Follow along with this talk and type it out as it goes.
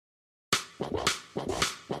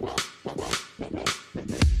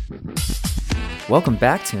Welcome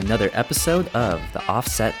back to another episode of the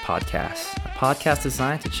Offset Podcast, a podcast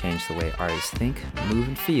designed to change the way artists think, move,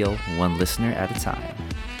 and feel one listener at a time.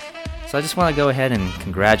 So I just want to go ahead and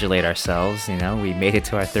congratulate ourselves. We made it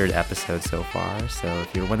to our third episode so far. So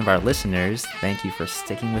if you're one of our listeners, thank you for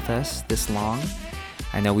sticking with us this long.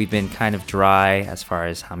 I know we've been kind of dry as far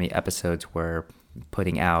as how many episodes we're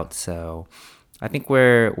putting out, so I think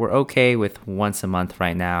we're okay with once a month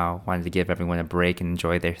right now. Wanted to give everyone a break and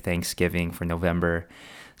enjoy their Thanksgiving for November.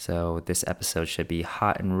 So this episode should be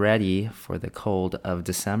hot and ready for the cold of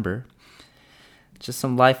December. Just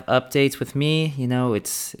some life updates with me.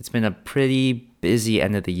 It's been a pretty busy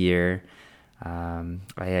end of the year.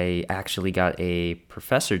 I actually got a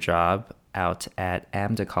professor job out at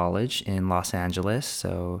AMDA College in Los Angeles.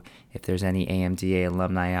 So if there's any AMDA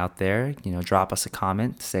alumni out there, drop us a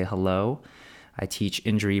comment, say hello. I teach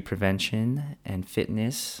injury prevention and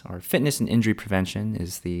fitness, or fitness and injury prevention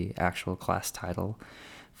is the actual class title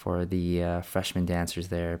for the freshman dancers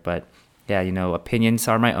there. But yeah, opinions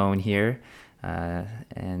are my own here.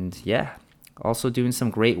 Also doing some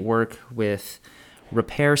great work with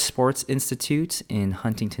Repair Sports Institute in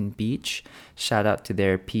Huntington Beach. Shout out to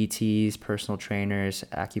their PTs, personal trainers,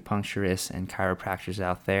 acupuncturists, and chiropractors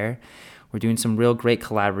out there. We're doing some real great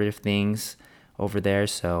collaborative things over there,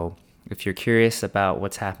 so if you're curious about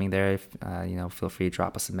what's happening there, feel free to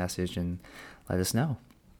drop us a message and let us know.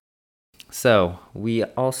 So we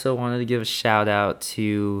also wanted to give a shout out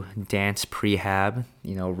to Dance Prehab.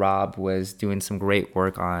 Rob was doing some great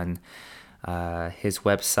work on his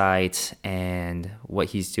website and what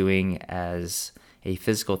he's doing as a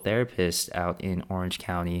physical therapist out in Orange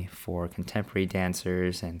County for contemporary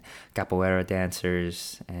dancers and capoeira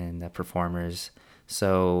dancers and performers.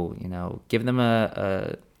 So, give them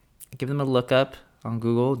a look up on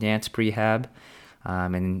Google, Dance Prehab.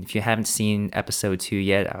 And if you haven't seen episode 2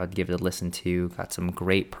 yet, I would give it a listen to. Got some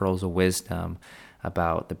great pearls of wisdom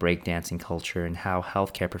about the breakdancing culture and how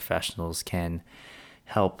healthcare professionals can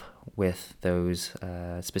help with those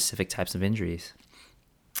specific types of injuries.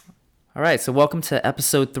 All right, so welcome to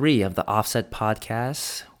episode 3 of the Offset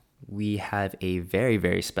Podcast. We have a very,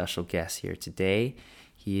 very special guest here today.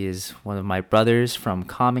 He is one of my brothers from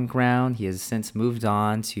Common Ground. He has since moved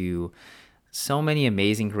on to so many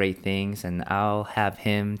amazing, great things, and I'll have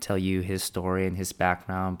him tell you his story and his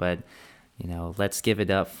background. But, let's give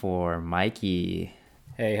it up for Mikey.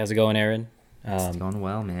 Hey, how's it going, Aaron? It's going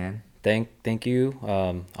well, man. Thank you,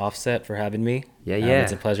 Offset, for having me. Yeah.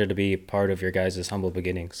 It's a pleasure to be part of your guys' humble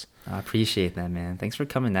beginnings. I appreciate that, man. Thanks for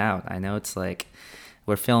coming out. I know it's like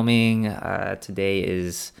we're filming. Today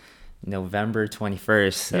is November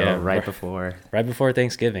 21st, so right before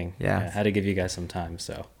Thanksgiving. Yeah, I had to give you guys some time,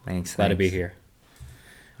 so thanks. Glad to be here.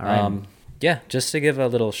 All right. Just to give a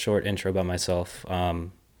little short intro about myself.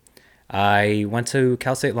 I went to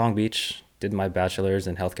Cal State Long Beach, did my bachelor's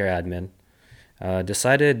in healthcare admin.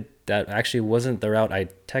 Decided that actually wasn't the route I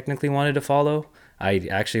technically wanted to follow. I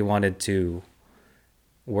actually wanted to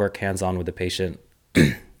work hands-on with the patient.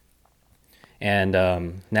 And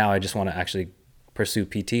now I just want to actually pursue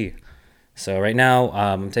PT. So right now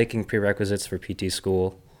I'm taking prerequisites for PT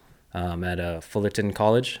school at Fullerton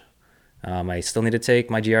College. I still need to take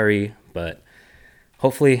my GRE, but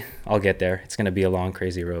hopefully I'll get there. It's going to be a long,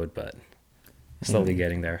 crazy road, but slowly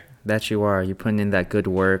getting there. That you are. You're putting in that good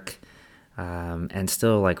work and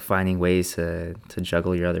still finding ways to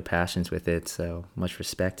juggle your other passions with it. So much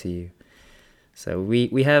respect to you. So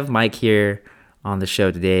we have Mike here on the show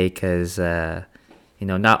today because,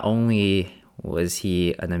 not only was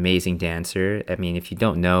he an amazing dancer. I mean, if you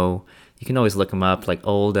don't know, you can always look him up,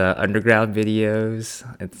 old underground videos.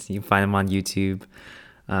 You can find him on YouTube.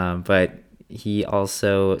 But he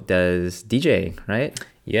also does DJing, right?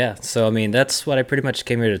 Yeah. So, that's what I pretty much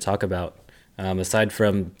came here to talk about. Aside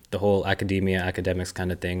from the whole academics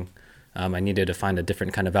kind of thing, I needed to find a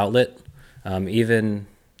different kind of outlet, even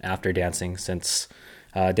after dancing, since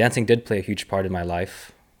dancing did play a huge part in my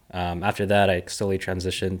life. After that, I slowly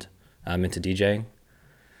transitioned into DJing.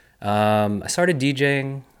 I started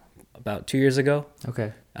DJing about 2 years ago.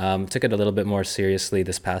 Okay. Took it a little bit more seriously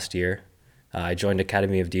this past year. I joined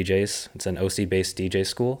Academy of DJs. It's an OC-based DJ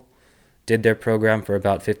school. Did their program for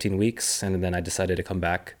about 15 weeks, and then I decided to come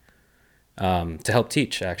back to help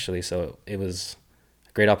teach, actually. So it was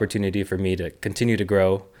a great opportunity for me to continue to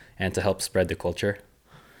grow and to help spread the culture.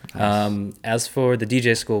 Nice. As for the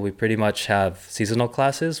DJ school, we pretty much have seasonal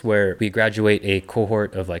classes where we graduate a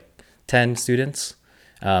cohort of 10 students,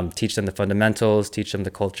 teach them the fundamentals, teach them the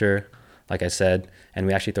culture, like I said, and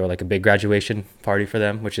we actually throw a big graduation party for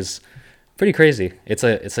them, which is pretty crazy. It's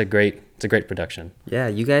a great it's a great production. Yeah,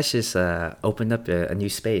 you guys just opened up a new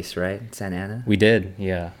space, right? In Santa Ana? We did,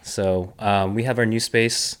 yeah. So we have our new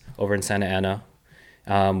space over in Santa Ana.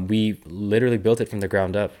 We literally built it from the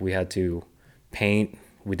ground up. We had to paint.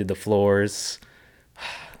 We did the floors.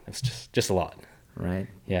 It was just a lot. Right.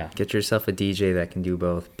 Yeah. Get yourself a DJ that can do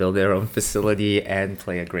both, build their own facility and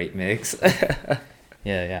play a great mix.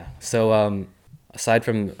 Yeah. So aside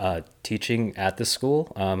from teaching at the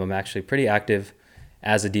school, I'm actually pretty active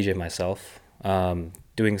as a DJ myself,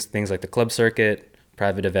 doing things like the club circuit,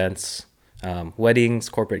 private events, weddings,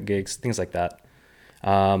 corporate gigs, things like that.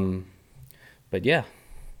 But yeah.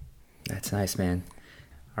 That's nice, man.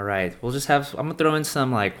 All right. I'm going to throw in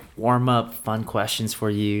some like warm up fun questions for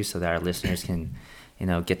you so that our listeners can,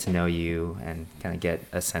 get to know you and kind of get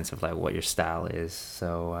a sense of like what your style is.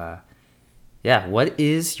 So, what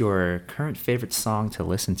is your current favorite song to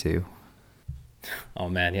listen to? Oh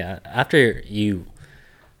man, yeah. After you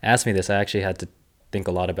asked me this, I actually had to think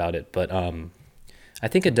a lot about it, but I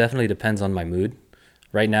think it definitely depends on my mood.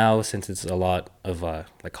 Right now, since it's a lot of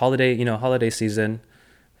like holiday season,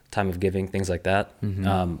 time of giving, things like that,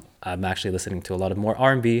 I'm actually listening to a lot of more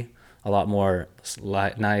R&B, a lot more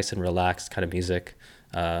nice and relaxed kind of music.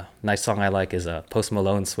 Nice song I like is Post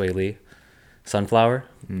Malone, Sway Lee, Sunflower.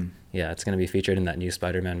 Yeah, it's going to be featured in that new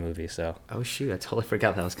Spider-Man movie. So. Oh shoot, I totally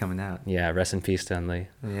forgot that was coming out. Yeah, rest in peace, Stan Lee.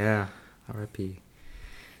 Yeah, R.I.P.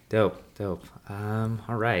 Dope. All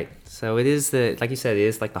right. So it is like you said, it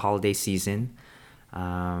is like the holiday season.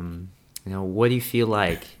 What do you feel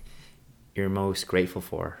like you're most grateful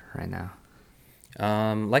for right now?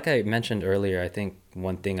 Like I mentioned earlier, I think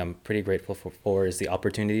one thing I'm pretty grateful for is the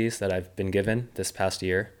opportunities that I've been given this past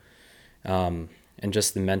year, and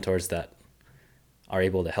just the mentors that are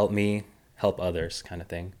able to help me help others, kind of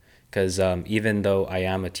thing. Because even though I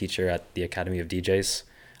am a teacher at the Academy of DJs,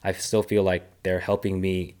 I still feel like they're helping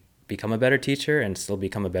me become a better teacher and still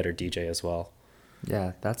become a better DJ as well.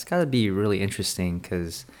 Yeah, that's got to be really interesting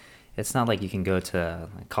because it's not like you can go to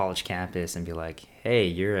a college campus and be like, hey,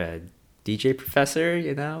 you're a DJ professor,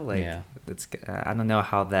 Yeah. I don't know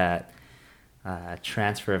how that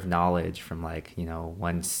transfer of knowledge from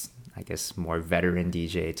one's, I guess, more veteran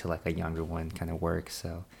DJ to like a younger one kind of works.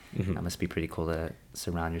 So that must be pretty cool to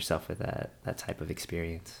surround yourself with that type of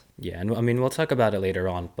experience. Yeah, and I mean, we'll talk about it later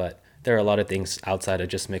on, but there are a lot of things outside of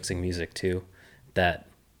just mixing music too that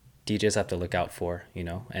DJs have to look out for,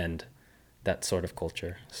 and that sort of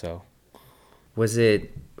culture. So was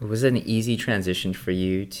it an easy transition for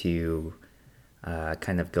you to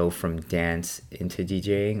kind of go from dance into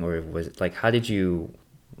DJing, or was it like how did you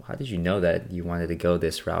know that you wanted to go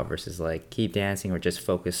this route versus like keep dancing or just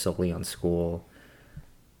focus solely on school?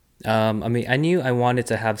 I mean, I knew I wanted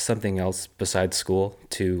to have something else besides school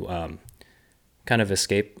to kind of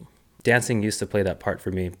escape. Dancing used to play that part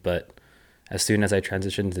for me, but as soon as I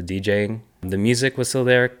transitioned to DJing, the music was still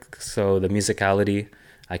there, so the musicality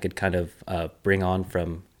I could kind of bring on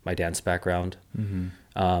from my dance background.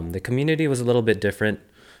 The community was a little bit different.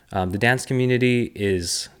 The dance community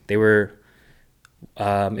it was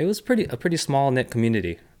a pretty small knit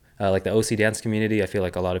community. Like the OC dance community, I feel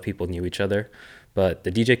like a lot of people knew each other, but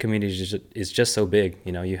the DJ community is just so big.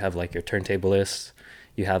 You have like your Turntablists,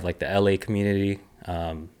 you have like the LA community,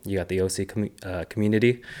 you got the OC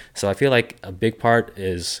community. So I feel like a big part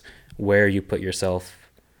is where you put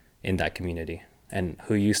yourself in that community and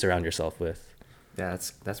who you surround yourself with. Yeah,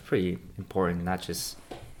 that's pretty important, not just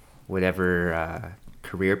whatever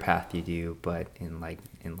career path you do, but in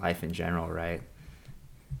life in general, right?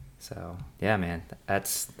 So yeah, man,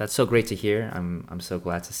 that's so great to hear. I'm so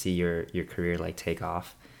glad to see your career like take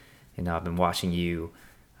off. I've been watching you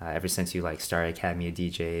ever since you like started Academy of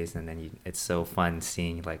DJs, and then it's so fun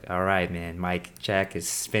seeing like, all right, man, Mikecheckk is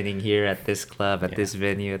spinning here at this club at this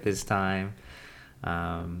venue at this time.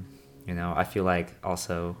 I feel like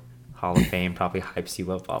also Hall of Fame probably hypes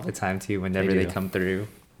you up all the time too whenever they come through.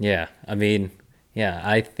 Yeah, I mean,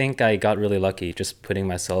 I think I got really lucky just putting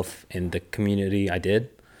myself in the community I did.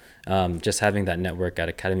 Just having that network at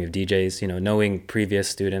Academy of DJs, knowing previous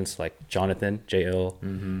students like Jonathan, J.O.,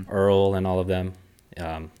 Earl, and all of them.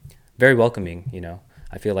 Very welcoming,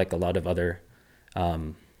 I feel like a lot of other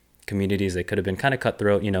communities, they could have been kind of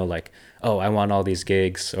cutthroat, like, oh, I want all these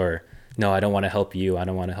gigs, or no, I don't want to help you. I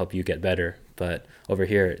don't want to help you get better. But over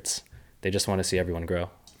here, they just want to see everyone grow.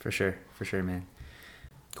 For sure, man.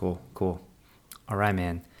 Cool. All right,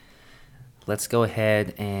 man. Let's go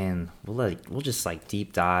ahead and we'll just like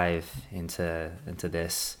deep dive into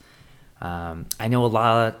this. I know a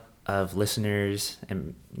lot of listeners,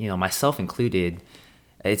 and myself included,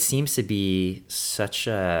 it seems to be such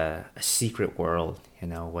a secret world.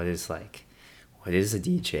 What what is a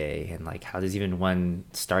DJ, and like how does even one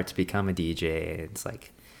start to become a DJ? It's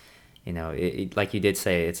like, like you did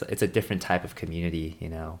say, it's a different type of community.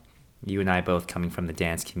 You and I both coming from the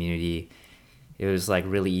dance community, it was like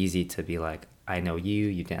really easy to be like, I know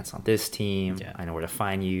you dance on this team. Yeah. I know where to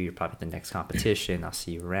find you. You're probably at the next competition. I'll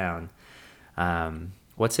see you around.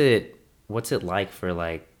 What's it like for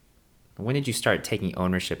like, when did you start taking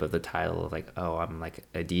ownership of the title of like, oh, I'm like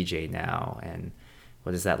a DJ now, and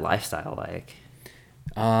what is that lifestyle like?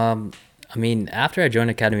 I mean, after I joined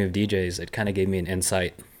Academy of DJs, it kind of gave me an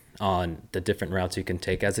insight on the different routes you can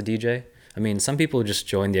take as a DJ. I mean, some people just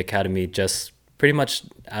join the Academy just pretty much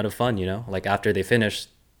out of fun, like after they finish,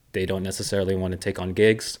 they don't necessarily want to take on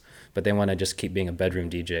gigs, but they want to just keep being a bedroom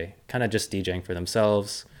DJ, kind of just DJing for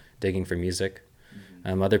themselves, digging for music.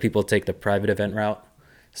 Other people take the private event route,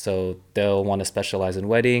 so they'll want to specialize in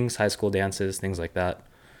weddings, high school dances, things like that.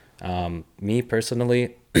 Me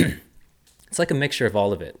personally, it's like a mixture of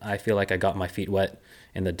all of it. I feel like I got my feet wet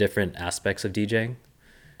in the different aspects of DJing,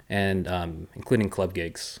 and including club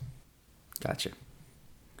gigs. Gotcha.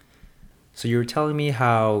 So you were telling me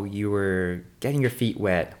how you were getting your feet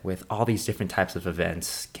wet with all these different types of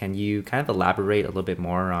events. Can you kind of elaborate a little bit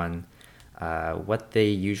more on what the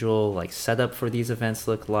usual like setup for these events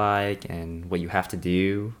look like and what you have to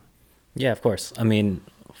do? Yeah, of course. I mean,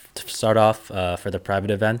 to start off, for the private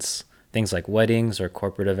events, things like weddings or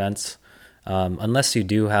corporate events, unless you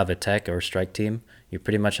do have a tech or strike team, you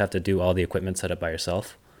pretty much have to do all the equipment set up by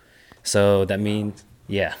yourself. So that means,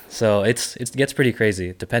 yeah, so it gets pretty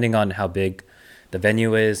crazy depending on how big the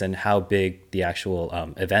venue is and how big the actual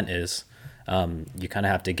event is. You kind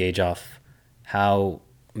of have to gauge off how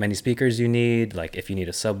many speakers you need, like if you need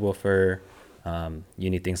a subwoofer, you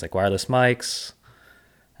need things like wireless mics.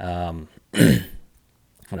 What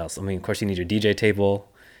else? I mean, of course, you need your DJ table.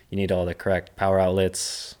 You need all the correct power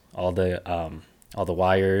outlets, all the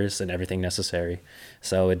wires and everything necessary.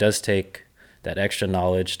 So it does take that extra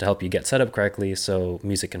knowledge to help you get set up correctly so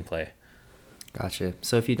music can play. Gotcha.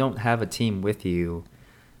 So if you don't have a team with you,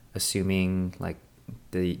 assuming like,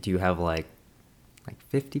 do you have like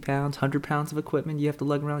 50 pounds, 100 pounds of equipment you have to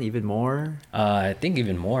lug around, even more? I think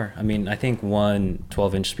even more. I mean, I think one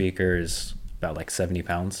 12-inch speaker is about like 70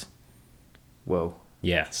 pounds. Whoa.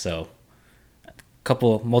 Yeah, so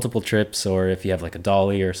multiple trips, or if you have like a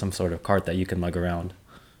dolly or some sort of cart that you can lug around.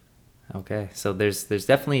 Okay, so there's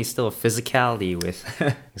definitely still a physicality with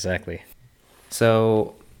Exactly.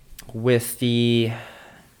 So with the,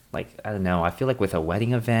 like, I don't know, I feel like with a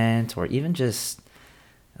wedding event or even just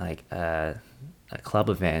like a club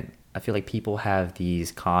event, I feel like people have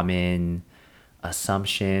these common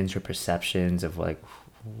assumptions or perceptions of like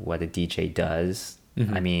what a DJ does.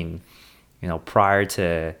 Mm-hmm. I mean, prior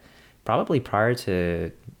to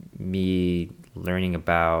me learning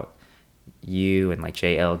about you and like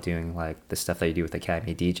JL doing like the stuff that you do with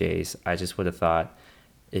Academy DJs, I just would have thought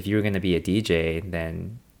if you were going to be a DJ,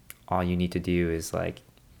 then all you need to do is like,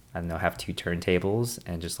 I don't know, have 2 turntables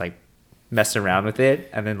and just like mess around with it,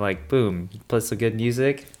 and then like boom, put some good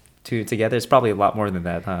music together. It's probably a lot more than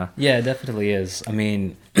that, huh? Yeah, it definitely is. I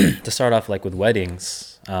mean, to start off like with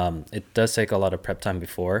weddings, it does take a lot of prep time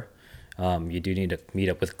before. You do need to meet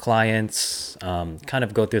up with clients, kind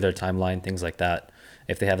of go through their timeline, things like that.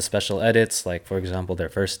 If they have special edits, like for example, their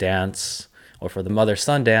first dance, or for the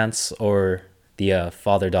mother-son dance, or the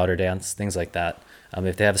father-daughter dance, things like that.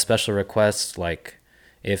 If they have special requests, like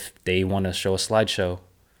if they want to show a slideshow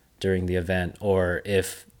during the event, or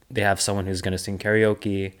if they have someone who's going to sing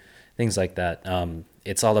karaoke, things like that.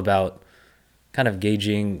 It's all about kind of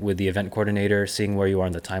gauging with the event coordinator, seeing where you are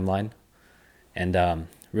in the timeline, and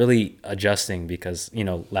really adjusting because,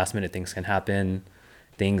 last minute things can happen.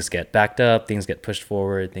 Things get backed up, things get pushed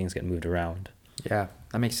forward, things get moved around. Yeah,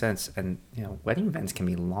 that makes sense. And, wedding events can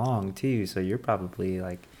be long too. So you're probably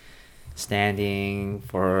like standing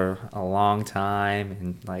for a long time,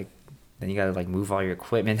 and like, then you got to like move all your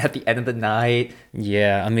equipment at the end of the night.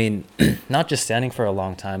 Yeah, I mean, not just standing for a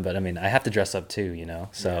long time, but I mean, I have to dress up too,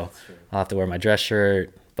 So yeah, I'll have to wear my dress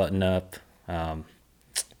shirt, button up,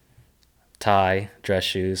 tie, dress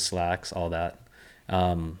shoes, slacks, all that.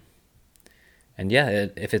 And yeah,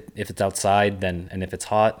 if it's outside, then, and if it's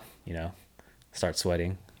hot, start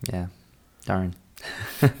sweating. Yeah, darn.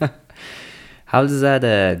 How is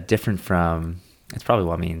that different from? It's probably,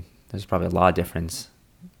 well, I mean, there's probably a lot of difference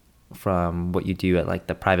from what you do at like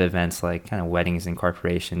the private events, like kind of weddings and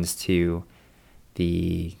corporations, to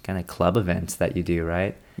the kind of club events that you do,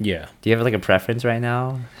 right? Yeah. Do you have like a preference right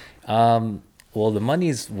now? Well, the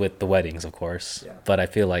money's with the weddings, of course, yeah. But I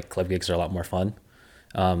feel like club gigs are a lot more fun.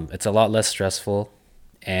 It's a lot less stressful,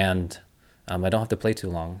 and I don't have to play too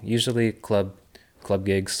long. Usually club club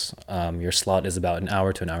gigs, your slot is about an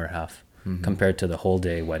hour to an hour and a half compared to the whole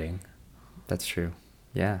day wedding. That's true.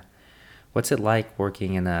 Yeah. What's it like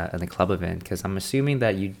working in a club event? Because I'm assuming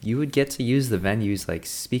that you would get to use the venue's like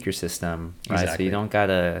speaker system, right? Exactly. So you don't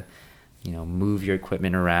gotta, move your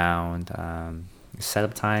equipment around.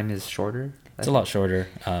 Setup time is shorter. It's a lot shorter.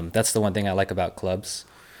 That's the one thing I like about clubs.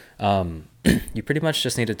 You pretty much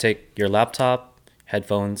just need to take your laptop,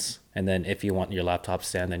 headphones, and then if you want your laptop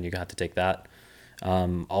stand, then you have to take that.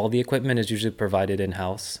 All the equipment is usually provided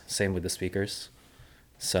in-house, same with the speakers.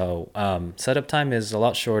 So setup time is a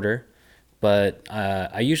lot shorter, but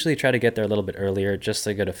I usually try to get there a little bit earlier just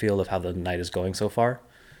to get a feel of how the night is going so far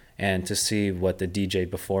and to see what the DJ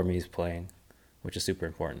before me is playing, which is super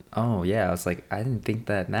important. Oh yeah, I was like, I didn't think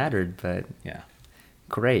that mattered, but Yeah.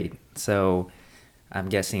 great. So I'm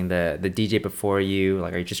guessing the DJ before you,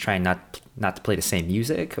 like, are you just trying not to play the same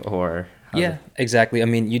music, or Yeah, exactly. I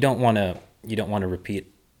mean, you don't want to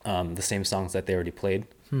repeat the same songs that they already played.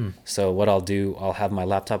 So what I'll do, I'll have my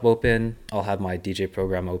laptop open, I'll have my DJ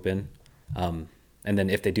program open, and then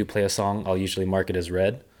if they do play a song, I'll usually mark it as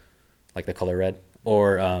red, like the color red,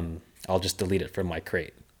 or I'll just delete it from my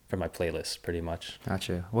crate, from my playlist, pretty much.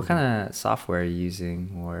 Gotcha. What kind of software are you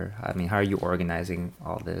using, or I mean, how are you organizing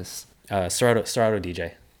all this? Serato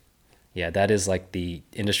DJ. Yeah, that is like the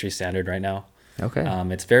industry standard right now. Okay.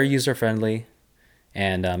 It's very user friendly,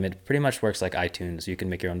 and it pretty much works like iTunes. You can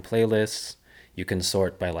make your own playlists. You can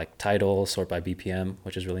sort by like title, sort by BPM,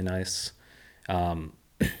 which is really nice. And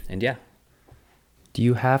yeah. Do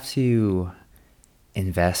you have to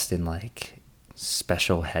invest in like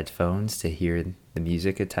special headphones to hear the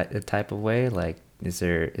music a type of way? Like, is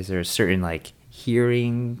there a certain like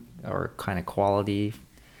hearing or kind of quality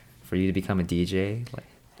for you to become a DJ? Like,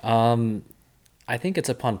 I think it's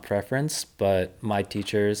upon preference, but my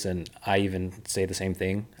teachers and I even say the same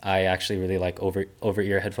thing. I actually really like over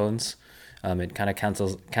ear headphones. It kind of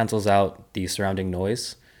cancels out the surrounding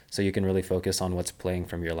noise, so you can really focus on what's playing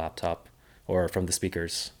from your laptop or from the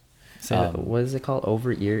speakers. so what is it called?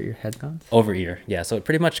 Over ear headphones? Over ear, yeah. So it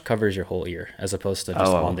pretty much covers your whole ear as opposed to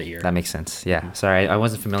just on the ear. That makes sense. Yeah. Sorry, I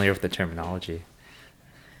wasn't familiar with the terminology.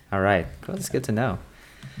 All right. Cool. That's good to know.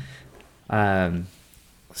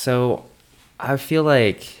 So I feel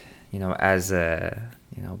like, as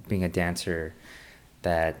being a dancer,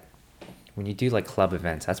 that when you do like club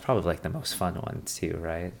events, that's probably like the most fun one too,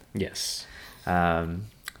 right? Yes.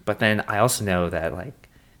 But then I also know that like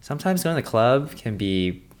sometimes going to the club can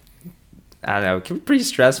be, I don't know, it can be pretty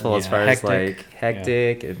stressful as far hectic. as like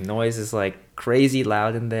hectic, and noise is like crazy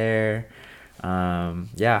loud in there.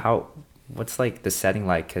 What's like the setting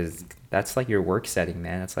like? Because that's like your work setting,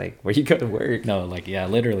 man. It's like where you go to work. No, like, yeah,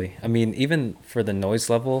 literally. I mean, even for the noise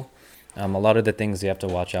level, a lot of the things you have to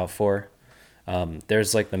watch out for.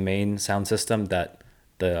 There's like the main sound system that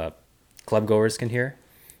the club goers can hear.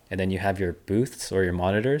 And then you have your booths or your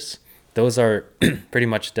monitors. Those are pretty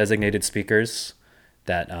much designated speakers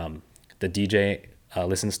that the DJ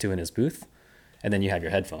listens to in his booth. And then you have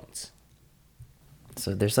your headphones.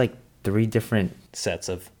 So there's like 3 different Sets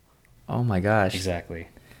of. Oh my gosh. Exactly.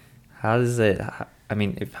 How does it, I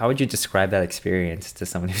mean, how would you describe that experience to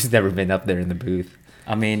someone who's never been up there in the booth?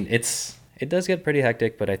 I mean, it does get pretty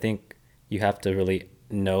hectic, but I think you have to really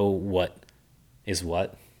know what is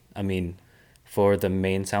what. I mean, for the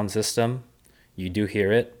main sound system, you do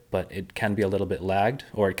hear it, but it can be a little bit lagged,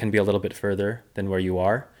 or it can be a little bit further than where you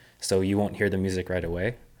are, so you won't hear the music right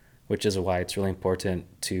away, which is why it's really important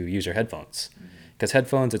to use your headphones. Because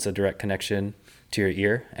headphones, it's a direct connection to your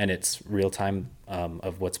ear, and it's real time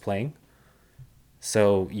of what's playing.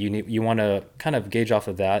 So you want to kind of gauge off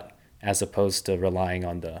of that as opposed to relying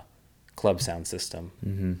on the club sound system.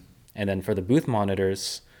 Mm-hmm. And then for the booth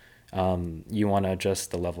monitors, you want to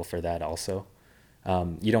adjust the level for that also.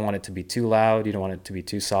 You don't want it to be too loud. You don't want it to be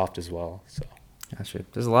too soft as well. So Gotcha.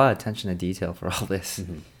 There's a lot of attention to detail for all this.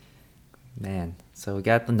 Mm-hmm. Man, so we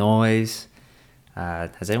got the noise.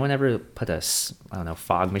 Has anyone ever put a, I don't know,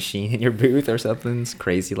 fog machine in your booth or something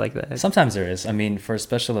crazy like that? Sometimes there is. I mean, for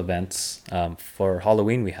special events, for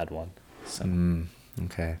Halloween we had one. So.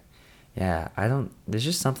 Okay. Yeah, there's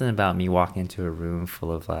just something about me walking into a room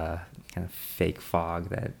full of kind of fake fog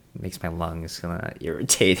that makes my lungs kind of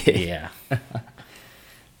irritated. Yeah.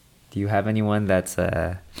 Do you have anyone that's,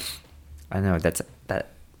 I don't know, that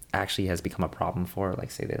actually has become a problem for,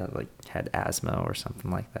 like, say they like had asthma or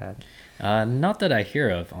something like that? Not that I hear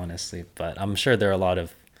of, honestly, but I'm sure there are a lot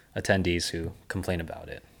of attendees who complain about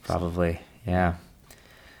it. Probably, yeah.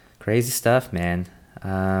 Crazy stuff, man.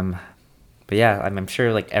 But yeah, I'm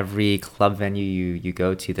sure like every club venue you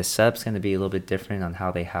go to, the sub's going to be a little bit different on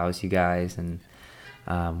how they house you guys and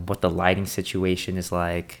what the lighting situation is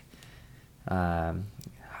like.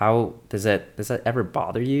 How does that ever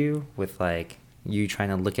bother you with like you trying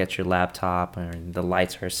to look at your laptop and the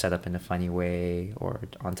lights are set up in a funny way or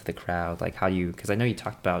onto the crowd? Like how do you, because I know you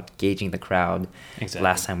talked about gauging the crowd Exactly.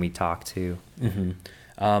 last time we talked too.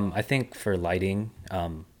 I think for lighting,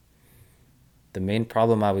 the main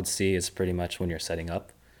problem I would see is pretty much when you're setting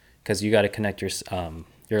up, because you got to connect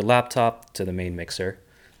your laptop to the main mixer,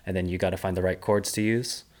 and then you got to find the right chords to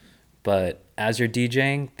use. But as you're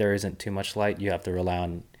DJing, there isn't too much light. You have to rely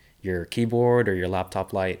on your keyboard or your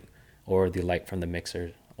laptop light or the light from the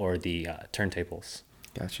mixer or the turntables.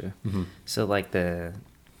 Gotcha. So like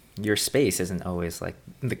your space isn't always like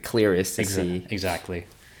the clearest to see. Exactly.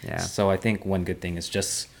 Yeah. So I think one good thing is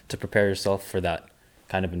just to prepare yourself for that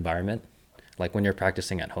kind of environment. Like when you're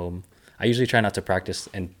practicing at home, I usually try not to practice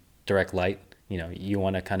in direct light. You know, you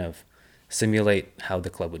want to kind of simulate how the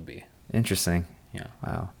club would be. Interesting. Yeah.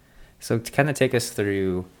 Wow. So to kind of take us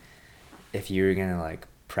through, if you're going to like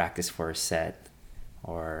practice for a set,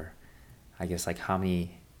 or I guess like how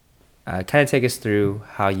many, kind of take us through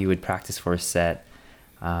how you would practice for a set,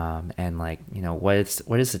 and like, you know, what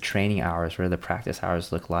is the training hours, what do the practice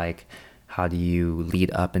hours look like? How do you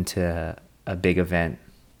lead up into a big event?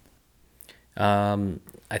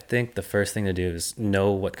 I think the first thing to do is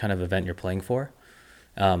know what kind of event you're playing for.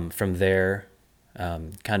 From there,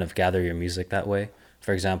 kind of gather your music that way.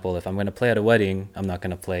 For example, if I'm going to play at a wedding, I'm not going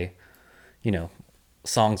to play, you know,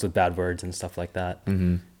 songs with bad words and stuff like that.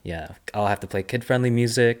 Yeah, I'll have to play kid-friendly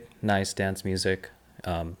music, nice dance music.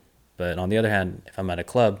 But on the other hand, if I'm at a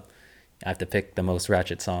club, I have to pick the most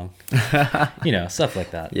ratchet song, you know, stuff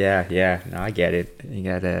like that. Yeah. No, I get it. You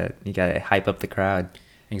gotta hype up the crowd.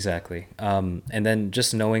 Exactly. And then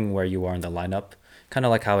just knowing where you are in the lineup, kind of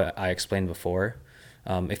like how I explained before.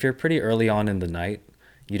 If you're pretty early on in the night,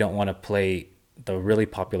 you don't want to play the really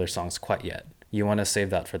popular songs quite yet. You want to save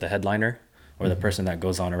that for the headliner or the person that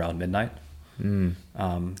goes on around midnight. There's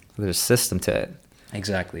a system to it.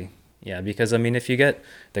 Exactly. Yeah, because I mean, if you get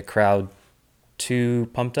the crowd too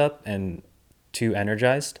pumped up and too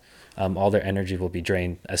energized, all their energy will be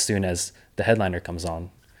drained as soon as the headliner comes on.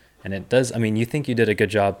 And it does, I mean, you think you did a good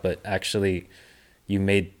job, but actually you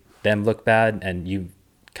made them look bad and you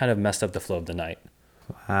kind of messed up the flow of the night.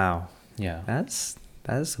 Wow. Yeah. That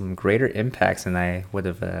is some greater impacts than I would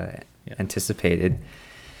have anticipated.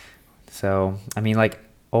 So, I mean, like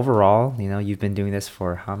overall, you know, you've been doing this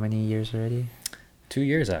for how many years already? 2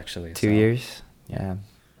 years, actually. 2 years? Yeah.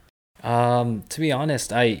 To be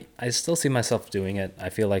honest, I still see myself doing it. I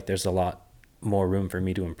feel like there's a lot more room for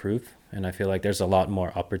me to improve. And I feel like there's a lot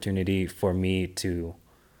more opportunity for me to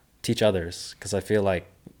teach others. Because I feel like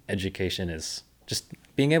education is just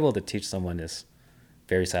being able to teach someone is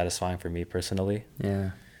very satisfying for me personally.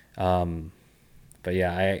 Yeah. But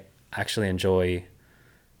yeah, I actually enjoy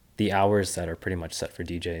the hours that are pretty much set for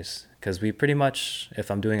DJs. Because we pretty much,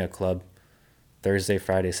 if I'm doing a club, Thursday,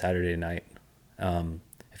 Friday, Saturday night.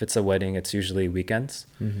 If it's a wedding, it's usually weekends.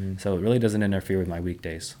 So it really doesn't interfere with my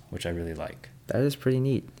weekdays, which I really like. That is pretty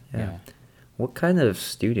neat. Yeah. What kind of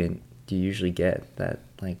student do you usually get that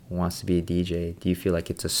like wants to be a DJ? Do you feel like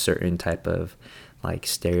it's a certain type of like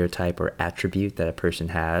stereotype or attribute that a person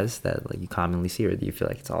has that like you commonly see, or do you feel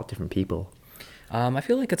like it's all different people? I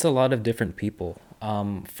feel like it's a lot of different people.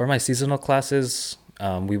 For my seasonal classes,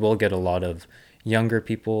 we will get a lot of younger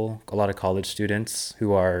people, a lot of college students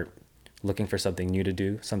who are looking for something new to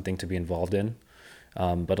do, something to be involved in.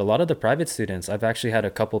 But a lot of the private students, I've actually had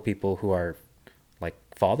a couple people who are like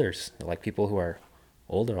fathers, like people who are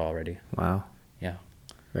older already. Wow. Yeah.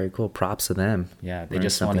 Very cool. Props to them. Yeah, they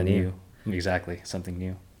just want a new. Exactly, something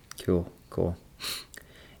new. Cool.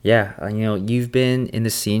 Yeah, you know, you've been in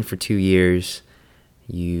the scene for 2 years.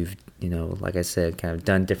 You've, you know, like I said, kind of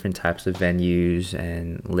done different types of venues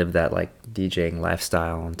and lived that like DJing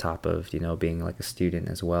lifestyle on top of, you know, being like a student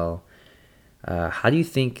as well. How do you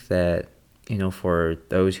think that, you know, for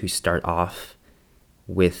those who start off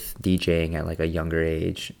with DJing at like a younger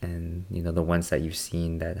age and, you know, the ones that you've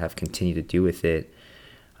seen that have continued to do with it,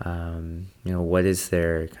 you know, what is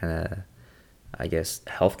their kind of, I guess,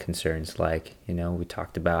 health concerns like? You know, we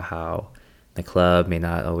talked about how the club may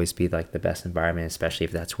not always be like the best environment, especially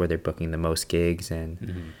if that's where they're booking the most gigs.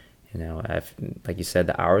 And, you know, like you said,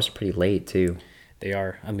 the hours are pretty late too. They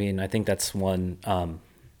are. I mean, I think that's one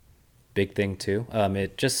big thing too.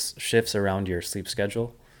 It just shifts around your sleep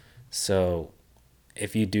schedule. So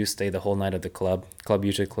if you do stay the whole night at the club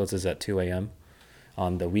usually closes at 2 a.m.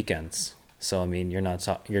 on the weekends. So, I mean,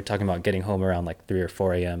 you're talking about getting home around like 3 or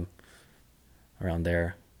 4 a.m. around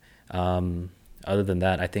there. Other than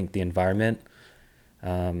that, I think the environment,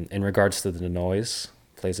 In regards to the noise,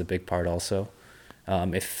 plays a big part also.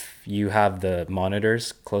 If you have the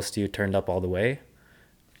monitors close to you turned up all the way,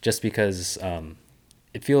 just because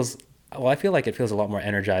it feels, well, I feel like it feels a lot more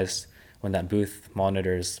energized when that booth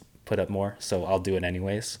monitors put up more. So I'll do it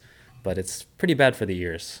anyways, but it's pretty bad for the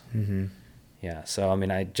ears. Mm-hmm. Yeah. So, I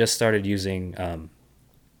mean, I just started using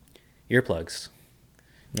earplugs.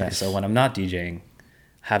 Yes. So when I'm not DJing,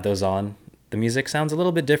 have those on. The music sounds a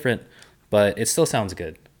little bit different, but it still sounds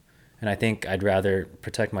good. And I think I'd rather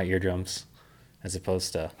protect my eardrums as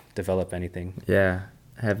opposed to develop anything. Yeah.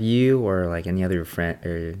 Have you or like any other friends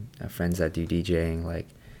that do DJing like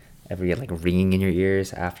ever get like ringing in your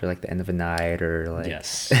ears after like the end of a night or like?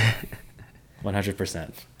 Yes.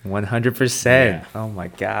 100%. 100%. Yeah. Oh my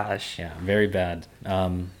gosh. Yeah, very bad.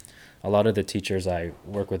 A lot of the teachers I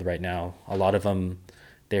work with right now, a lot of them,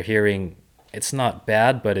 they're hearing it's not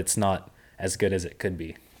bad, but it's not as good as it could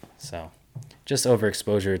be. So just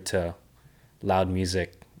overexposure to loud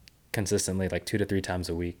music consistently, like 2 to 3 times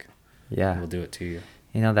a week, Yeah. will do it to you.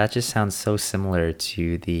 You know, that just sounds so similar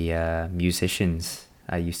to the musicians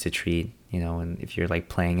I used to treat, you know, and if you're like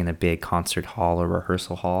playing in a big concert hall or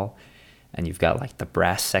rehearsal hall and you've got like the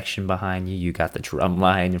brass section behind you, you got the drum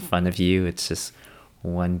line in front of you, it's just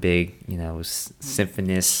one big, you know,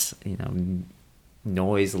 symphonous, you know,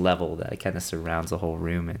 noise level that kind of surrounds the whole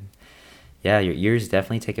room. And yeah, your ears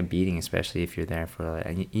definitely take a beating, especially if you're there for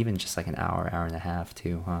like, even just like an hour and a half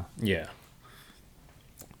too, huh? Yeah.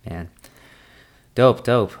 Man.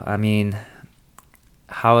 Dope. I mean,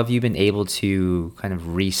 how have you been able to kind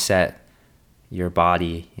of reset your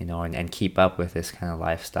body, you know, and keep up with this kind of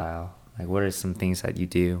lifestyle? Like, what are some things that you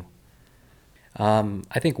do?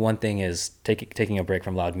 I think one thing is taking a break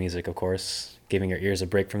from loud music, of course, giving your ears a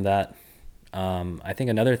break from that. I think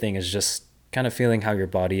another thing is just kind of feeling how your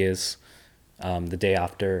body is the day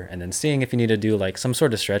after, and then seeing if you need to do like some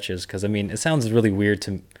sort of stretches. Because I mean, it sounds really weird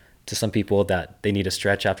to some people that they need to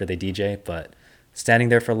stretch after they DJ, but standing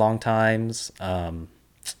there for long times,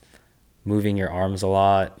 moving your arms a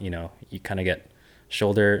lot, you know, you kind of get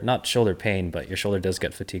not shoulder pain, but your shoulder does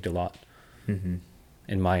get fatigued a lot. Mm-hmm.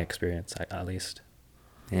 In my experience, at least.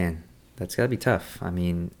 Man, that's gotta be tough. I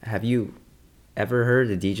mean, have you ever heard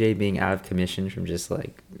a DJ being out of commission from just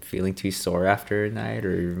like feeling too sore after a night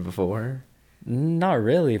or even before? Not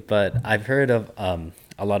really, but I've heard of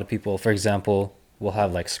a lot of people, for example, will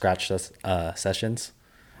have like scratch sessions.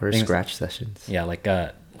 What are scratch sessions? Yeah,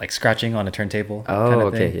 like scratching on a turntable. Oh, kind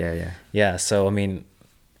of okay, thing. yeah. Yeah, so I mean,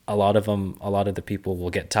 a lot of the people will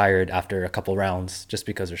get tired after a couple rounds just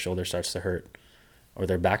because their shoulder starts to hurt, or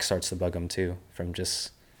their back starts to bug them too from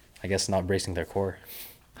just, I guess, not bracing their core.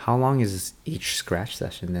 How long is each scratch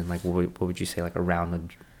session then? Like, what would you say like a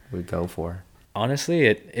round would go for? Honestly,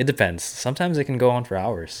 it depends. Sometimes it can go on for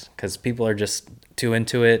hours because people are just too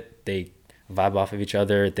into it. They vibe off of each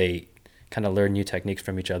other. They kind of learn new techniques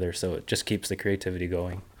from each other. So it just keeps the creativity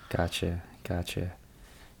going. Gotcha.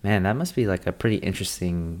 Man, that must be like a pretty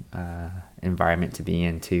interesting environment to be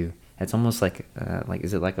in too. It's almost like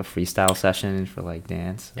is it like a freestyle session for like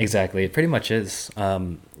dance? Exactly. It pretty much is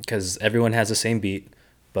because everyone has the same beat,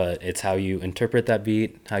 but it's how you interpret that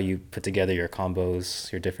beat, how you put together your combos,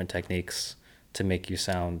 your different techniques to make you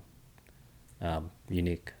sound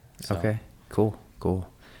unique. So. Okay, cool.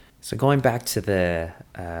 So going back to the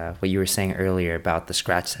what you were saying earlier about the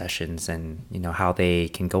scratch sessions and you know how they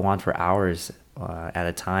can go on for hours at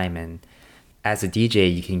a time, and as a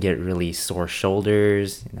DJ you can get really sore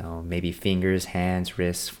shoulders, you know, maybe fingers, hands,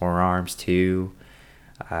 wrists, forearms too.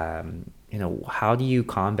 You know, how do you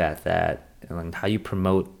combat that, and how do you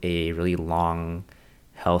promote a really long,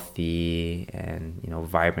 healthy, and you know,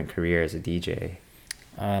 vibrant career as a DJ?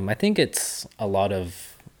 I think it's a lot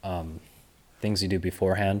of things you do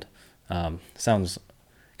beforehand. Sounds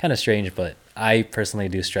kind of strange, but I personally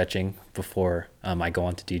do stretching before I go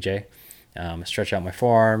on to DJ. Stretch out my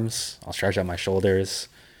forearms, I'll stretch out my shoulders.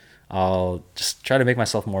 I'll just try to make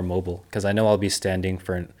myself more mobile because I know I'll be standing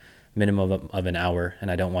for a minimum of an hour and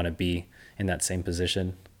I don't want to be in that same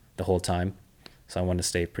position the whole time. So I want to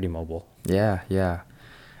stay pretty mobile. Yeah.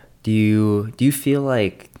 Do you feel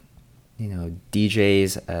like, you know,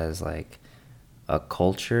 DJs as like a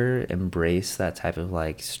culture embrace that type of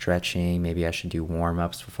like stretching? Maybe I should do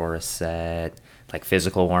warm-ups before a set, like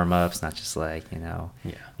physical warm-ups, not just like, you know,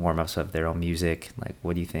 warm-ups of their own music. Like,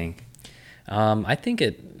 what do you think? I think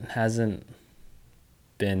it hasn't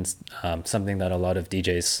been something that a lot of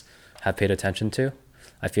DJs have paid attention to.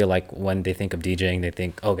 I feel like when they think of DJing, they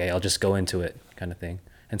think, okay, I'll just go into it kind of thing.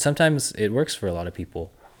 And sometimes it works for a lot of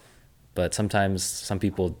people, but sometimes some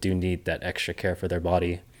people do need that extra care for their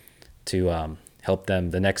body to help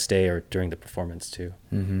them the next day or during the performance too.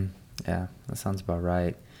 Mm-hmm. Yeah, that sounds about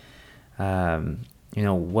right.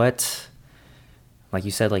 What, like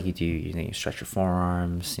you said, like you stretch your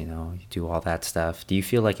forearms, you do all that stuff. Do you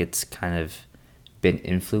feel like it's kind of been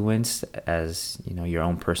influenced as, your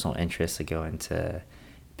own personal interests to go into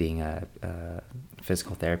being a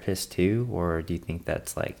physical therapist too? Or do you think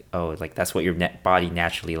that's like, oh, like that's what your body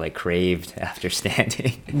naturally like craved after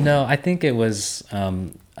standing? No, I think it was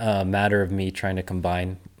a matter of me trying to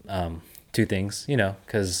combine two things,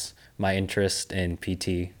 because my interest in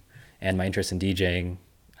PT and my interest in DJing,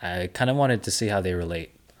 I kind of wanted to see how they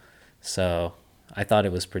relate. So I thought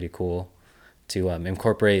it was pretty cool to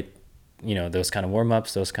incorporate, those kind of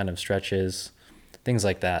warm-ups, those kind of stretches, things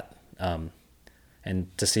like that,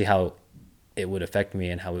 and to see how it would affect me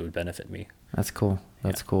and how it would benefit me. That's cool.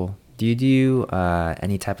 That's cool. Do you do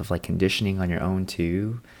any type of like conditioning on your own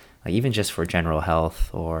too? Like even just for general health,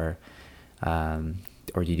 or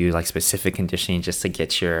do you do like specific conditioning just to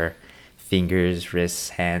get your fingers, wrists,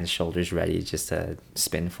 hands, shoulders ready just to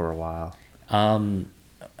spin for a while?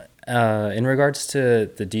 In regards to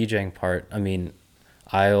the DJing part, I mean,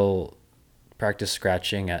 I'll practice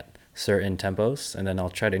scratching at certain tempos, and then I'll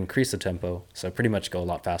try to increase the tempo, so I pretty much go a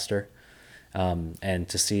lot faster, and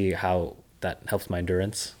to see how that helps my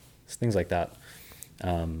endurance, things like that.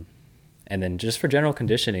 And then just for general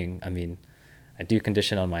conditioning, I mean, I do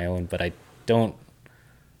condition on my own, but I feel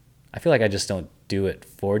like I just don't do it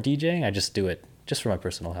for DJing. I just do it just for my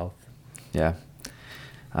personal health. Yeah.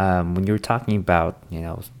 When you were talking about,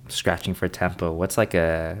 scratching for tempo, what's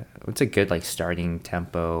a good like starting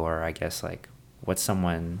tempo, or I guess like what's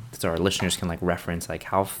someone, so our listeners can like reference, like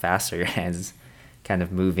how fast are your hands kind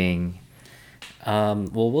of moving?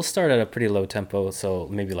 Well, we'll start at a pretty low tempo, so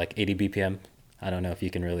maybe like 80 BPM. I don't know if you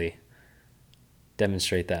can really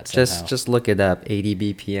demonstrate that somehow. Just look it up, 80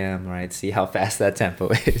 BPM, right? See how fast that tempo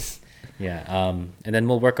is. Yeah, and then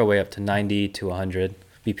we'll work our way up to 90 to 100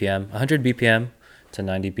 BPM. 100 BPM to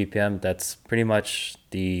 90 BPM, that's pretty much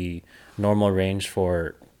the normal range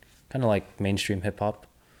for kind of like mainstream hip-hop.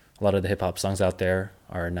 A lot of the hip-hop songs out there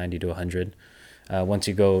are 90 to 100. Once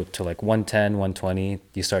you go to like 110, 120,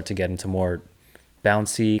 you start to get into more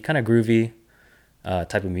bouncy, kind of groovy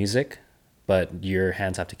type of music, but your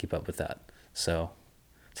hands have to keep up with that. So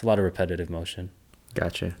it's a lot of repetitive motion.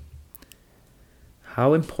 Gotcha.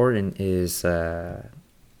 How important is, I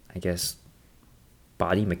guess,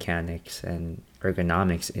 body mechanics and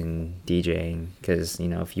ergonomics in DJing? Because,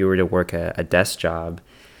 if you were to work a desk job,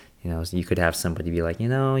 you could have somebody be like,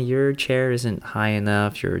 your chair isn't high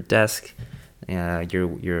enough, your desk,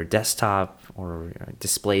 your desktop or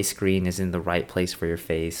display screen is in the right place for your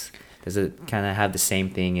face. Does it kind of have the same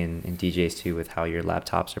thing in DJs too, with how your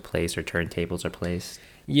laptops are placed or turntables are placed?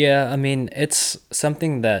 Yeah, I mean, it's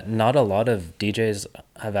something that not a lot of DJs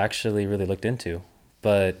have actually really looked into,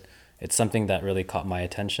 but it's something that really caught my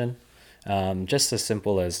attention. Just as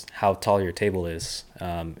simple as how tall your table is.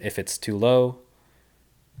 If it's too low,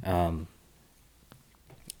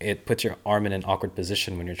 it puts your arm in an awkward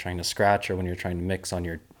position when you're trying to scratch or when you're trying to mix on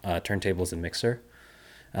your turntables and mixer.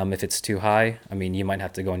 If it's too high, I mean, you might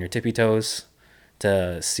have to go on your tippy toes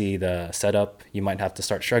to see the setup. You might have to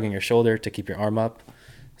start shrugging your shoulder to keep your arm up.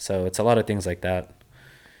 So it's a lot of things like that.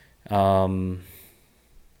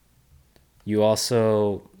 You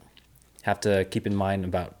also have to keep in mind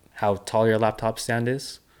about how tall your laptop stand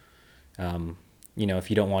is. If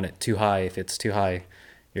you don't want it too high, if it's too high,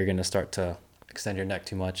 you're going to start to extend your neck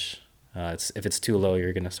too much. If it's too low,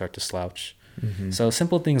 you're going to start to slouch. Mm-hmm. So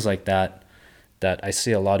simple things like that I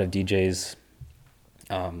see a lot of DJs,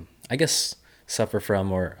 I guess, suffer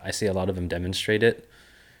from, or I see a lot of them demonstrate it.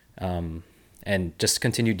 And just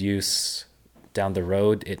continued use down the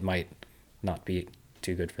road, it might not be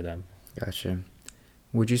too good for them. Gotcha.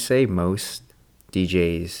 Would you say most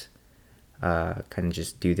DJs kind of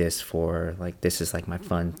just do this for, like, this is like my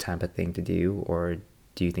fun type of thing to do? Or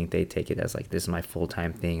do you think they take it as like, this is my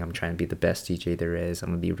full-time thing, I'm trying to be the best DJ there is, I'm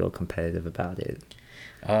going to be real competitive about it?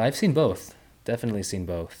 I've seen both. Definitely seen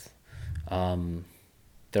both.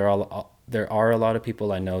 There are a lot of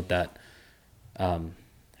people I know that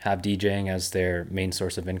have DJing as their main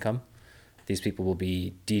source of income. These people will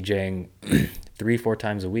be DJing 3-4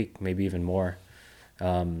 times a week, maybe even more,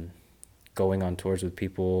 going on tours with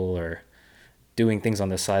people or doing things on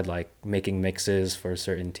the side, like making mixes for a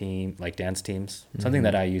certain team, like dance teams. Mm-hmm. Something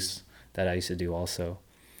that I used to do also.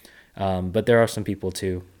 But there are some people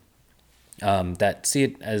too that see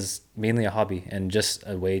it as mainly a hobby and just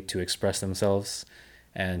a way to express themselves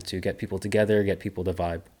and to get people together, get people to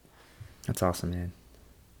vibe. That's awesome, man.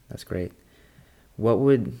 That's great. What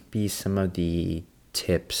would be some of the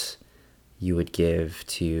tips you would give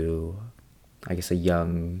to, I guess, a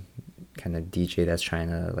young kind of DJ that's trying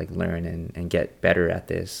to like learn and get better at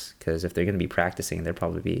this? Because if they're going to be practicing, they'll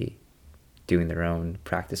probably be doing their own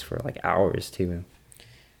practice for like hours too.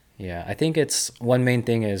 Yeah, I think it's one main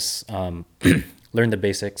thing is learn the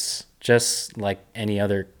basics, just like any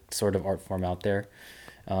other sort of art form out there.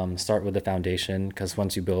 Start with the foundation, because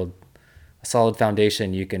once you build a solid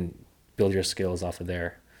foundation, you can build your skills off of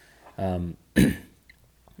there.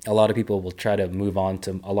 A lot of people will try to move on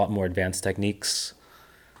to a lot more advanced techniques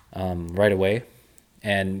right away,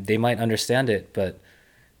 and they might understand it, but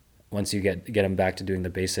once you get them back to doing the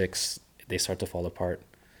basics, they start to fall apart.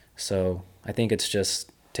 So I think it's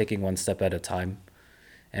just taking one step at a time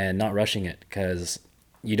and not rushing it, because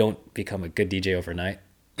you don't become a good DJ overnight.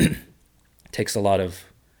 It takes a lot of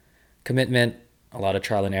commitment, a lot of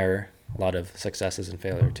trial and error, a lot of successes and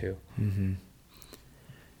failure too. Mm-hmm.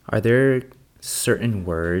 Are there certain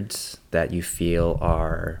words that you feel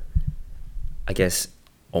are, I guess,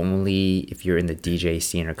 only if you're in the DJ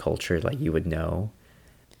scene or culture, like you would know?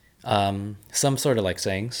 Some sort of like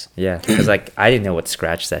sayings. Yeah, because like I didn't know what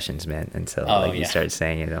scratch sessions meant until you started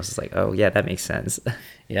saying it, and I was just like, oh yeah, that makes sense.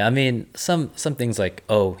 Yeah, I mean, some things like,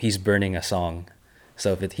 oh, he's burning a song.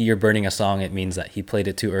 So if you're burning a song, it means that he played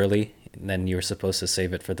it too early, and then you were supposed to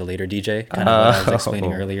save it for the later DJ, kind of what I was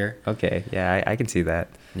explaining earlier. Okay, yeah, I can see that.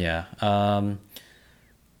 Yeah.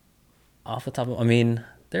 Off the top of, I mean,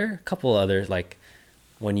 there are a couple others, like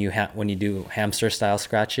when you do hamster style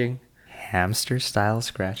scratching. Hamster style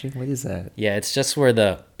scratching? What is that? Yeah, it's just where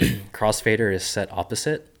the crossfader is set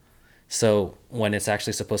opposite. So when it's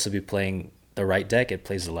actually supposed to be playing the right deck, it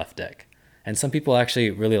plays the left deck. And some people actually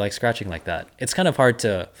really like scratching like that. It's kind of hard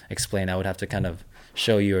to explain. I would have to kind of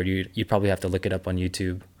show you, or you probably have to look it up on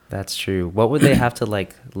YouTube. That's true. What would they have to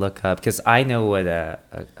like look up? Because I know what a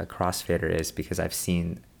crossfader is, because I've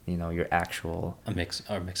seen your actual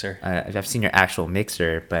mixer. I've seen your actual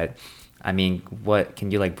mixer, but I mean, what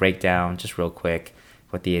can you like break down just real quick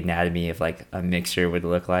what the anatomy of like a mixer would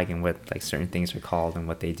look like, and what like certain things are called and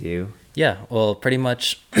what they do? Yeah, well, pretty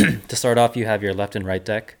much to start off, you have your left and right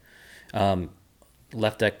deck.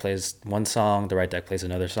 Left deck plays one song, the right deck plays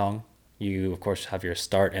another song. You, of course, have your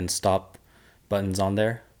start and stop buttons on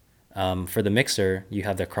there. For the mixer, you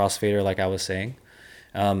have the crossfader, like I was saying.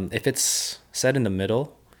 If it's set in the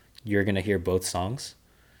middle, you're going to hear both songs.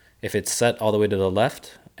 If it's set all the way to the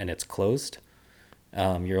left and it's closed,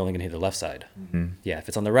 you're only going to hear the left side. Mm-hmm. Yeah, if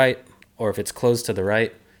it's on the right, or if it's closed to the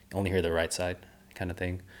right, you only hear the right side, kind of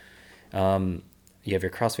thing. You have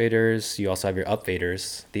your crossfaders. You also have your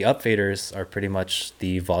upfaders. The upfaders are pretty much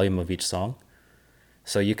the volume of each song.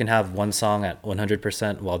 So you can have one song at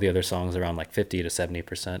 100% while the other song's around like 50 to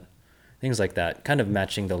 70%. Things like that, kind of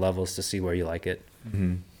matching the levels to see where you like it.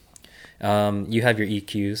 Mm-hmm. You have your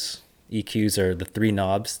EQs. EQs are the three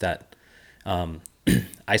knobs that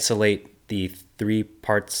isolate the three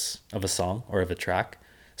parts of a song or of a track.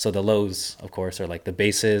 So the lows, of course, are like the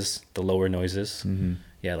basses, the lower noises. Mm-hmm.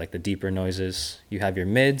 Yeah, like the deeper noises. You have your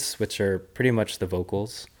mids, which are pretty much the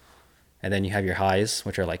vocals. And then you have your highs,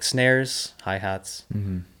 which are like snares, hi-hats,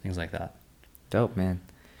 mm-hmm. things like that. Dope, man.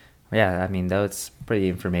 Yeah, I mean, that's pretty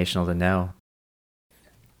informational to know.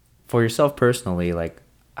 For yourself personally, like,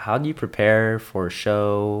 how do you prepare for a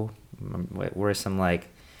show? What are some like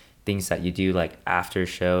things that you do like after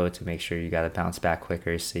show to make sure you got to bounce back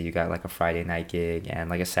quicker? So you got like a Friday night gig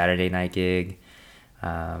and like a Saturday night gig,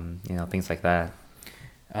 things like that.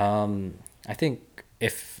 I think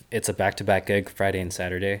if it's a back-to-back gig, Friday and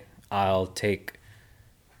Saturday, I'll take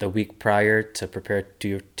the week prior to prepare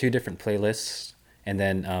two different playlists, and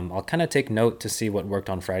then I'll kind of take note to see what worked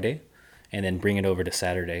on Friday, and then bring it over to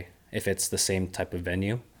Saturday if it's the same type of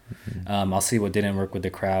venue. Mm-hmm. I'll see what didn't work with the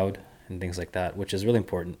crowd and things like that, which is really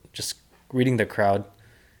important. Just reading the crowd,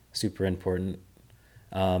 super important.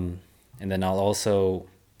 And then I'll also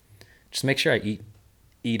just make sure I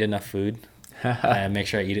eat enough food. And make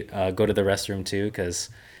sure I eat it. Go to the restroom too, because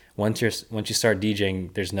once you start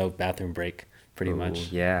DJing, there's no bathroom break, pretty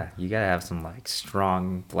much. Yeah, you gotta have some like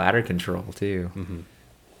strong bladder control too. Mm-hmm.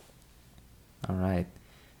 All right,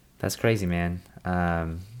 that's crazy, man.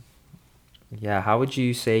 Yeah, how would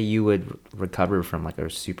you say you would recover from like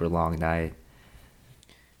a super long night?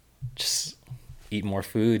 Just eat more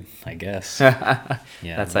food, I guess. Yeah,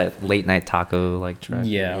 that's like late night taco like truck.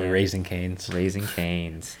 Yeah, or Raising Cane's. Raising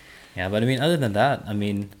Cane's. Yeah, but I mean, other than that, I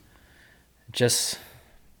mean, just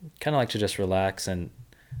kind of like to just relax, and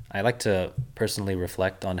I like to personally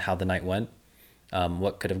reflect on how the night went,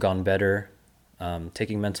 what could have gone better,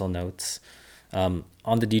 taking mental notes. On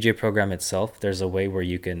the DJ program itself, there's a way where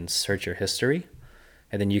you can search your history,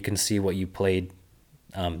 and then you can see what you played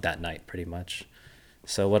that night pretty much.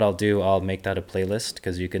 So what I'll do, I'll make that a playlist,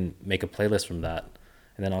 because you can make a playlist from that.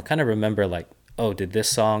 And then I'll kind of remember like, oh, did this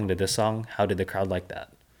song, how did the crowd like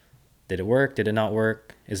that? Did it work? Did it not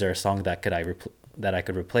work? Is there a song that that I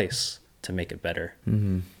could replace to make it better?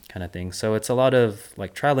 Kind of thing. So it's a lot of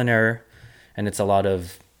like trial and error, and it's a lot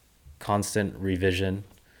of constant revision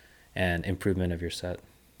and improvement of your set.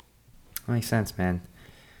 Makes sense, man.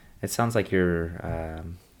 It sounds like you're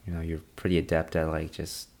pretty adept at like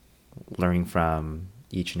just learning from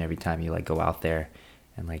each and every time you like go out there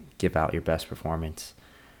and like give out your best performance.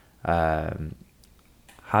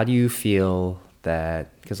 How do you feel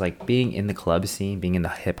that, because like being in the club scene, being in the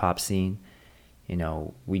hip hop scene,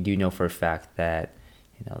 we do know for a fact that,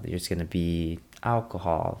 there's going to be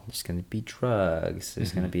alcohol, there's going to be drugs,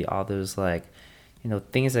 there's going to be all those like,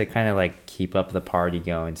 things that kind of like keep up the party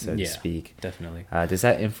going, so to speak. Definitely. Does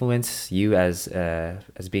that influence you as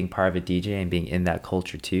being part of a DJ and being in that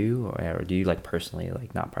culture too, or do you like personally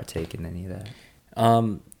like not partake in any of that?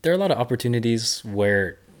 There are a lot of opportunities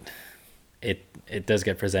where it does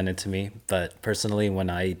get presented to me, but personally, when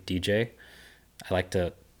I DJ, I like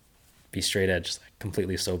to be straight edge, like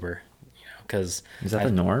completely sober, because is that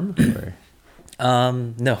the norm? Or?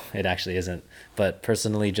 No, it actually isn't. But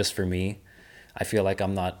personally, just for me, I feel like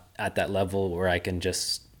I'm not at that level where I can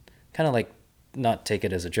just kind of like not take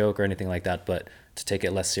it as a joke or anything like that, but to take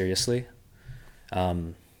it less seriously.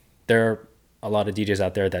 There are a lot of DJs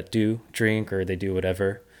out there that do drink or they do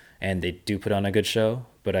whatever, and they do put on a good show,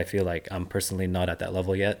 but I feel like I'm personally not at that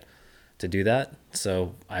level yet to do that.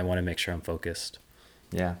 So I want to make sure I'm focused.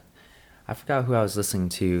 Yeah. I forgot who I was listening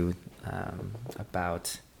to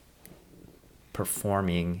about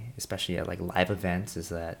performing, especially at like live events, is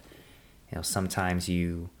that sometimes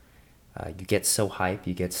you get so hyped,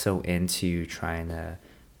 you get so into trying to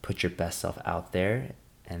put your best self out there,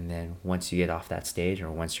 and then once you get off that stage,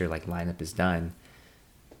 or once your like lineup is done,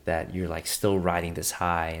 that you're like still riding this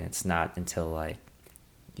high, and it's not until like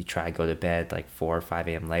you try to go to bed like 4 or 5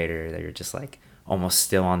 a.m. later that you're just like almost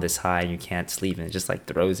still on this high and you can't sleep, and it just like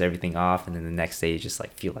throws everything off, and then the next day you just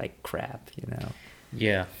like feel like crap.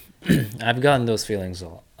 Yeah. I've gotten those feelings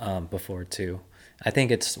before too. I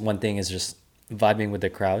think it's one thing is just vibing with the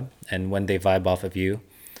crowd, and when they vibe off of you,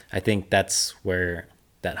 I think that's where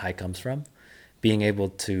that high comes from. Being able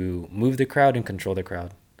to move the crowd and control the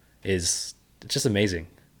crowd is just amazing.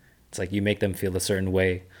 It's like you make them feel a certain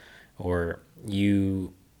way, or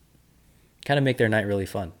you kind of make their night really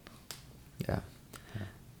fun. Yeah.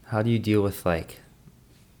 How do you deal with like,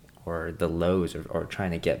 or the lows, or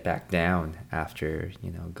trying to get back down after,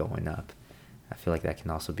 going up? I feel like that can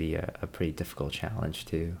also be a pretty difficult challenge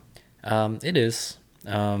too. It is.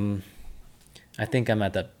 I think I'm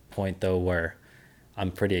at that point though where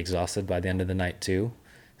I'm pretty exhausted by the end of the night too.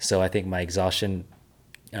 So I think my exhaustion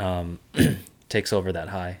takes over that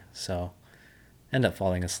high. So end up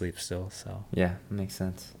falling asleep still. So yeah, that makes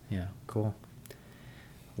sense. Yeah. Cool.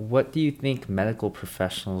 What do you think medical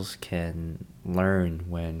professionals can learn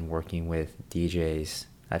when working with DJs?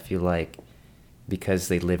 I feel like because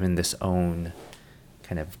they live in this own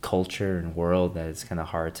kind of culture and world, that it's kind of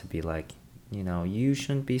hard to be like, you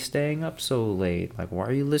shouldn't be staying up so late. Like, why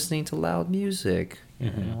are you listening to loud music?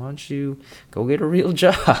 Mm-hmm. Why don't you go get a real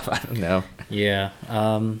job? I don't know. Yeah.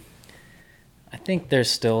 I think there's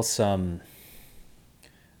still some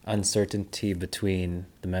uncertainty between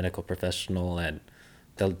the medical professional and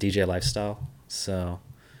the DJ lifestyle. So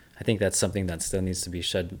I think that's something that still needs to be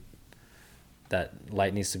that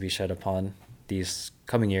light needs to be shed upon these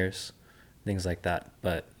coming years, things like that.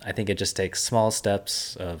 But I think it just takes small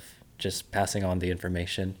steps of just passing on the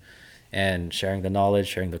information and sharing the knowledge,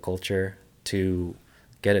 sharing the culture to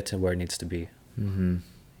get it to where it needs to be. Mm-hmm.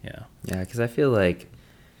 Yeah. Yeah, because I feel like,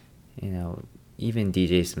 even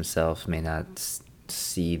DJs themselves may not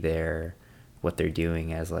see what they're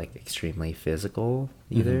doing as like extremely physical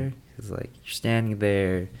either. Because like you're standing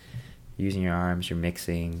there, using your arms, you're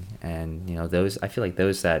mixing, and I feel like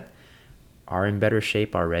those that are in better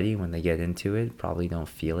shape already, when they get into it, probably don't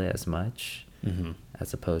feel it as much,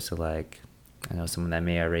 as opposed to like, I know someone that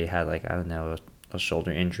may already had like, I don't know, a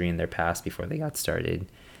shoulder injury in their past before they got started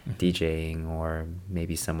DJing, or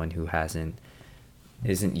maybe someone who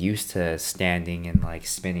isn't used to standing and like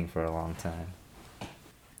spinning for a long time.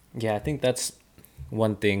 Yeah, I think that's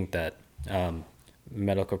one thing that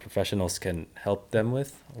medical professionals can help them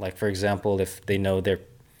with. Like, for example, if they know their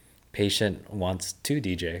patient wants to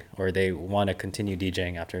DJ, or they want to continue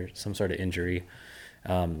DJing after some sort of injury,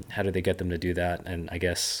 how do they get them to do that? And I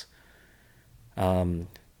guess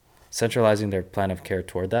centralizing their plan of care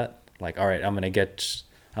toward that. Like, all right, I'm gonna get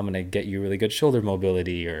you really good shoulder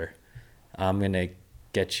mobility, or I'm gonna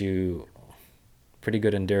get you pretty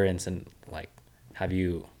good endurance and like have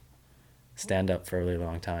you stand up for a really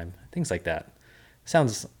long time, things like that.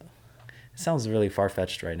 Sounds really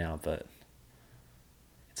far-fetched right now, but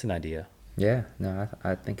it's an idea. Yeah, no,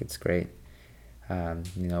 I think it's great.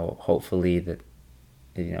 Hopefully that,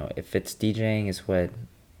 if it's DJing is what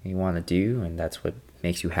you want to do and that's what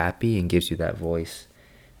makes you happy and gives you that voice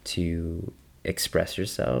to express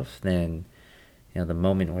yourself, then, the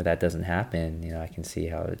moment where that doesn't happen, I can see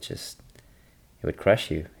how it would crush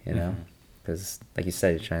you, because like you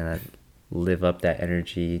said, you're trying to live up that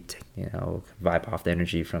energy, vibe off the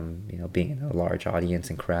energy from, being in a large audience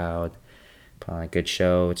and crowd, put on a good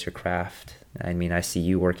show. It's your craft. I mean, I see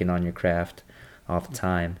you working on your craft all the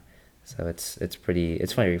time. So it's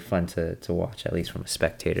very fun to watch, at least from a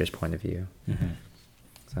spectator's point of view. Mm-hmm.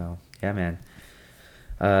 So, yeah, man.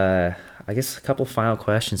 I guess a couple final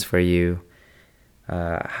questions for you.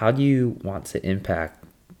 How do you want to impact,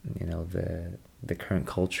 the current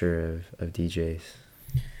culture of DJs?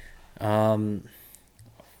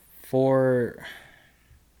 For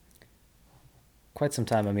quite some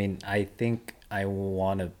time, I mean, I think I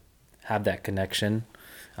want to have that connection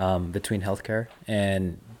between healthcare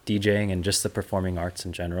and DJing and just the performing arts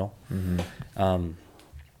in general. Mm-hmm.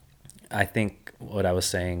 I think what I was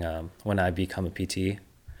saying, when I become a PT,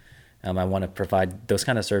 I want to provide those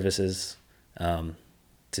kind of services to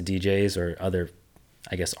DJs or other,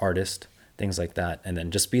 I guess, artists, things like that, and then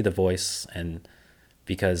just be the voice. And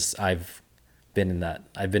because I've been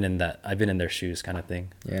in their shoes, kind of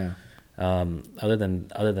thing. Yeah. Other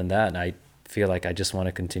than that, I feel like I just want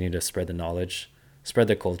to continue to spread the knowledge, spread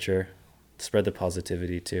the culture, spread the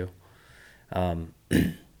positivity too.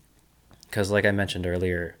 Because like I mentioned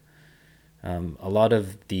earlier, a lot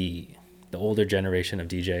of the older generation of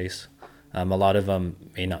DJs, a lot of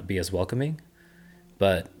them may not be as welcoming,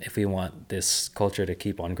 but if we want this culture to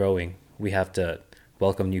keep on growing, we have to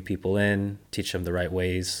welcome new people in, teach them the right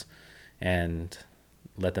ways, and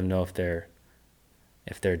let them know if they're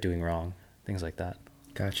doing wrong, things like that.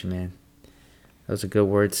 Gotcha, man. Those are good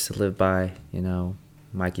words to live by.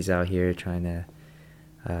 Mikey's out here trying to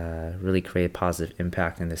really create a positive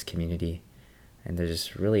impact in this community. And I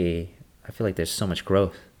feel like there's so much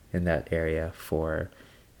growth in that area for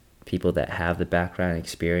people that have the background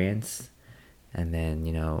experience and then,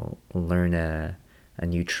 learn a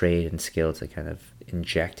new trade and skill to kind of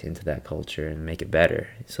inject into that culture and make it better,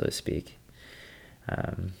 so to speak.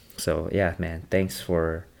 So yeah, man, thanks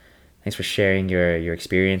for sharing your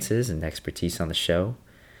experiences and expertise on the show.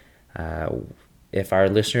 If our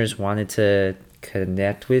listeners wanted to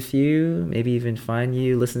connect with you, maybe even find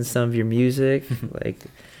you, listen to some of your music, like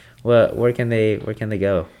where can they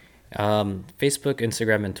go? Facebook,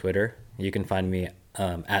 Instagram, and Twitter. You can find me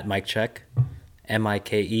at Mikecheckk,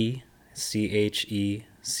 Mikecheckk.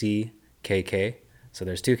 So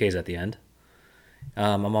there's 2 Ks at the end.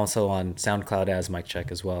 I'm also on SoundCloud as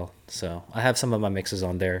Mikecheckk as well. So I have some of my mixes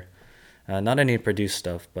on there. Not any produced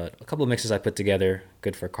stuff, but a couple of mixes I put together,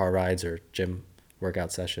 good for car rides or gym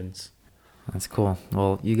workout sessions. That's cool.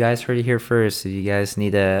 Well, you guys heard it here first. If you guys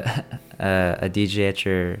need a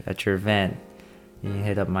DJ at your event, you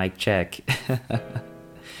hit up Mikecheckk.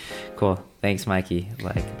 Cool. Thanks, Mikey.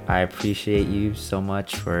 I appreciate you so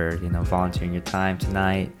much for volunteering your time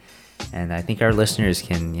tonight, and I think our listeners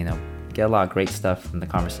can get a lot of great stuff from the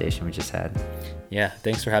conversation we just had. Yeah,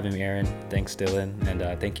 thanks for having me, Aaron. Thanks, Dylan, and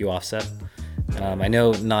thank you, Offset. I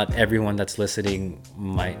know not everyone that's listening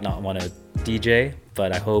might not want to DJ,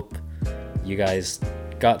 but I hope you guys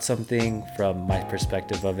got something from my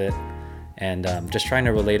perspective of it, and just trying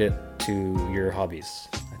to relate it to your hobbies.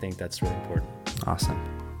 I think that's really important. Awesome.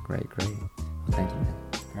 Great. Well, thank you, man.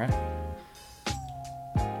 All right.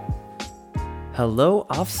 Hello,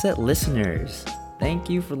 Offset listeners. Thank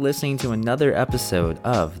you for listening to another episode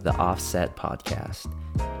of the Offset Podcast.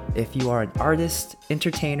 If you are an artist,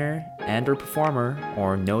 entertainer, and/or performer,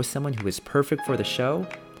 or know someone who is perfect for the show,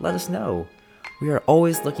 let us know. We are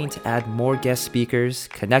always looking to add more guest speakers,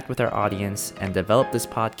 connect with our audience, and develop this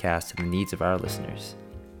podcast to the needs of our listeners.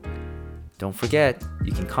 Don't forget,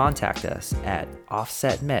 you can contact us at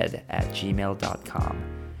offsetmed@gmail.com.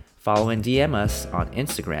 Follow and DM us on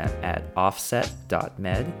Instagram at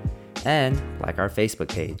offset.med and like our Facebook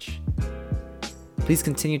page. Please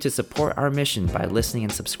continue to support our mission by listening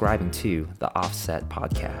and subscribing to the Offset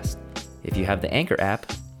Podcast. If you have the Anchor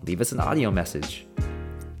app, leave us an audio message.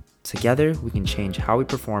 Together, we can change how we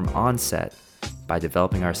perform on set by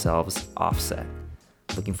developing ourselves offset.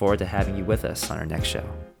 Looking forward to having you with us on our next show.